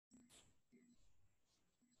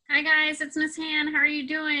Hi guys, it's Miss Han. How are you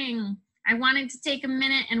doing? I wanted to take a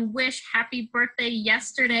minute and wish happy birthday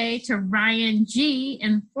yesterday to Ryan G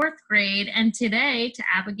in 4th grade and today to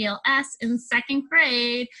Abigail S in 2nd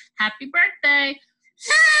grade. Happy birthday.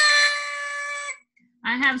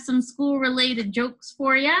 I have some school-related jokes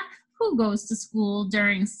for you. Who goes to school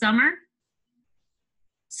during summer?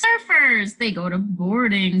 Surfers. They go to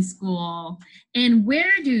boarding school. And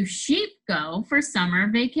where do sheep go for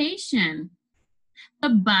summer vacation? The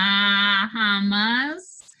Bahamas.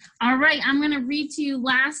 All right, I'm going to read to you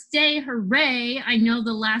last day. Hooray. I know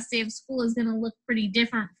the last day of school is going to look pretty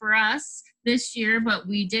different for us this year, but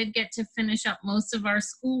we did get to finish up most of our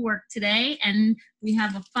schoolwork today, and we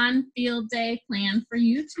have a fun field day planned for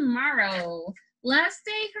you tomorrow. Last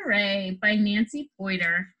Day Hooray by Nancy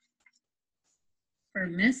Poiter for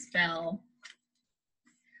Miss Bell.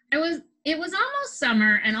 It was almost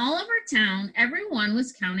summer, and all over town, everyone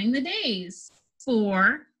was counting the days.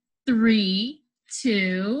 4, 3,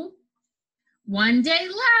 2, 1 day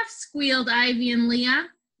left, squealed Ivy and Leah.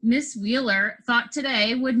 Miss Wheeler thought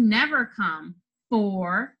today would never come.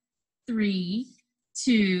 4, 3,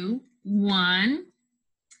 2, 1.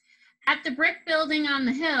 At the brick building on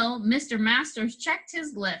the hill, Mr. Masters checked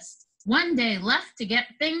his list. 1 day left to get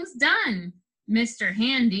things done. Mr.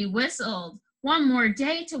 Handy whistled. 1 more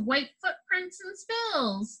day to wipe footprints and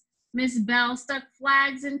spills. Miss Bell stuck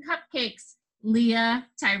flags in cupcakes. Leah,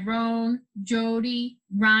 Tyrone, Jody,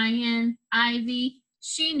 Ryan, Ivy,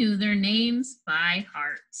 she knew their names by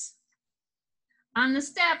heart. On the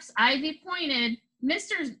steps, Ivy pointed,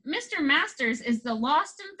 Mr. Masters is the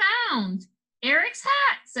lost and found. Eric's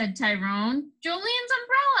hat, said Tyrone. Jolene's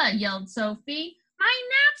umbrella, yelled Sophie. My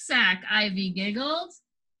knapsack, Ivy giggled.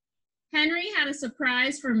 Henry had a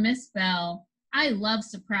surprise for Miss Bell. I love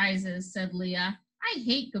surprises, said Leah. I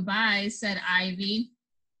hate goodbyes, said Ivy.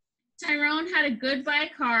 Tyrone had a goodbye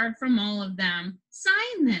card from all of them.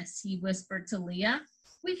 Sign this, he whispered to Leah.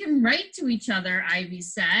 We can write to each other, Ivy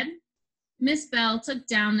said. Miss Bell took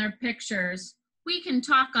down their pictures. We can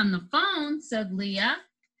talk on the phone, said Leah.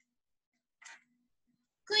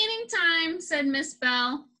 Cleaning time, said Miss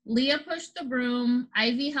Bell. Leah pushed the broom.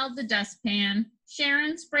 Ivy held the dustpan.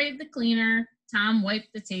 Sharon sprayed the cleaner. Tom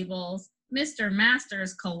wiped the tables. Mr.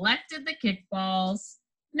 Masters collected the kickballs.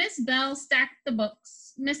 Miss Bell stacked the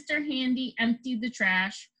books. Mr. Handy emptied the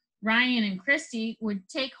trash. Ryan and Christy would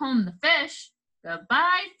take home the fish.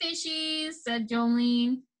 Goodbye, fishies, said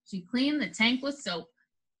Jolene. She cleaned the tank with soap.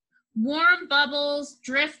 Warm bubbles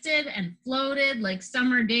drifted and floated like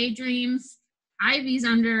summer daydreams. Ivy's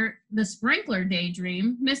under the sprinkler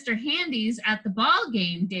daydream. Mr. Handy's at the ball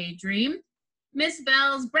game daydream. Miss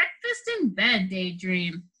Bell's breakfast in bed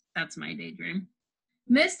daydream. That's my daydream.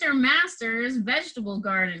 Mr. Masters' vegetable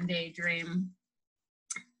garden daydream.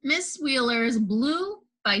 Miss Wheeler's blue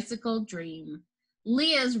bicycle dream.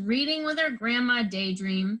 Leah's reading with her grandma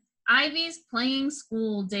daydream. Ivy's playing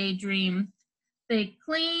school daydream. They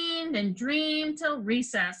cleaned and dreamed till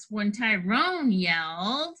recess when Tyrone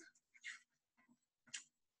yelled,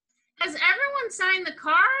 Has everyone signed the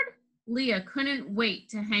card? Leah couldn't wait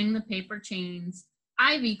to hang the paper chains.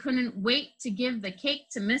 Ivy couldn't wait to give the cake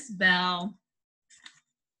to Miss Bell.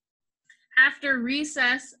 After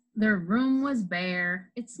recess, their room was bare.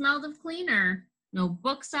 It smelled of cleaner. No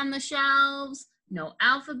books on the shelves, no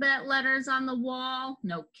alphabet letters on the wall,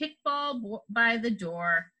 no kickball by the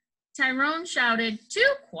door. Tyrone shouted,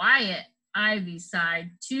 Too quiet. Ivy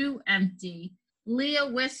sighed, Too empty. Leah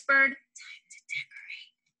whispered, Time to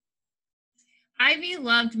decorate. Ivy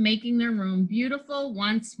loved making their room beautiful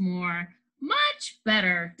once more. Much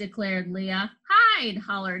better, declared Leah. Hide,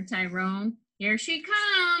 hollered Tyrone. Here she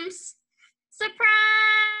comes.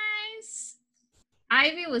 Surprise!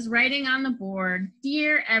 Ivy was writing on the board,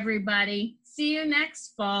 Dear everybody, see you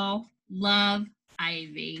next fall. Love,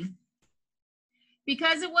 Ivy.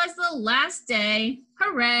 Because it was the last day,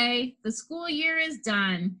 hooray, the school year is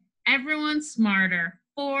done. Everyone's smarter.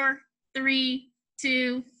 4, 3,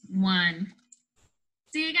 2, 1.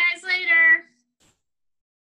 See you guys later.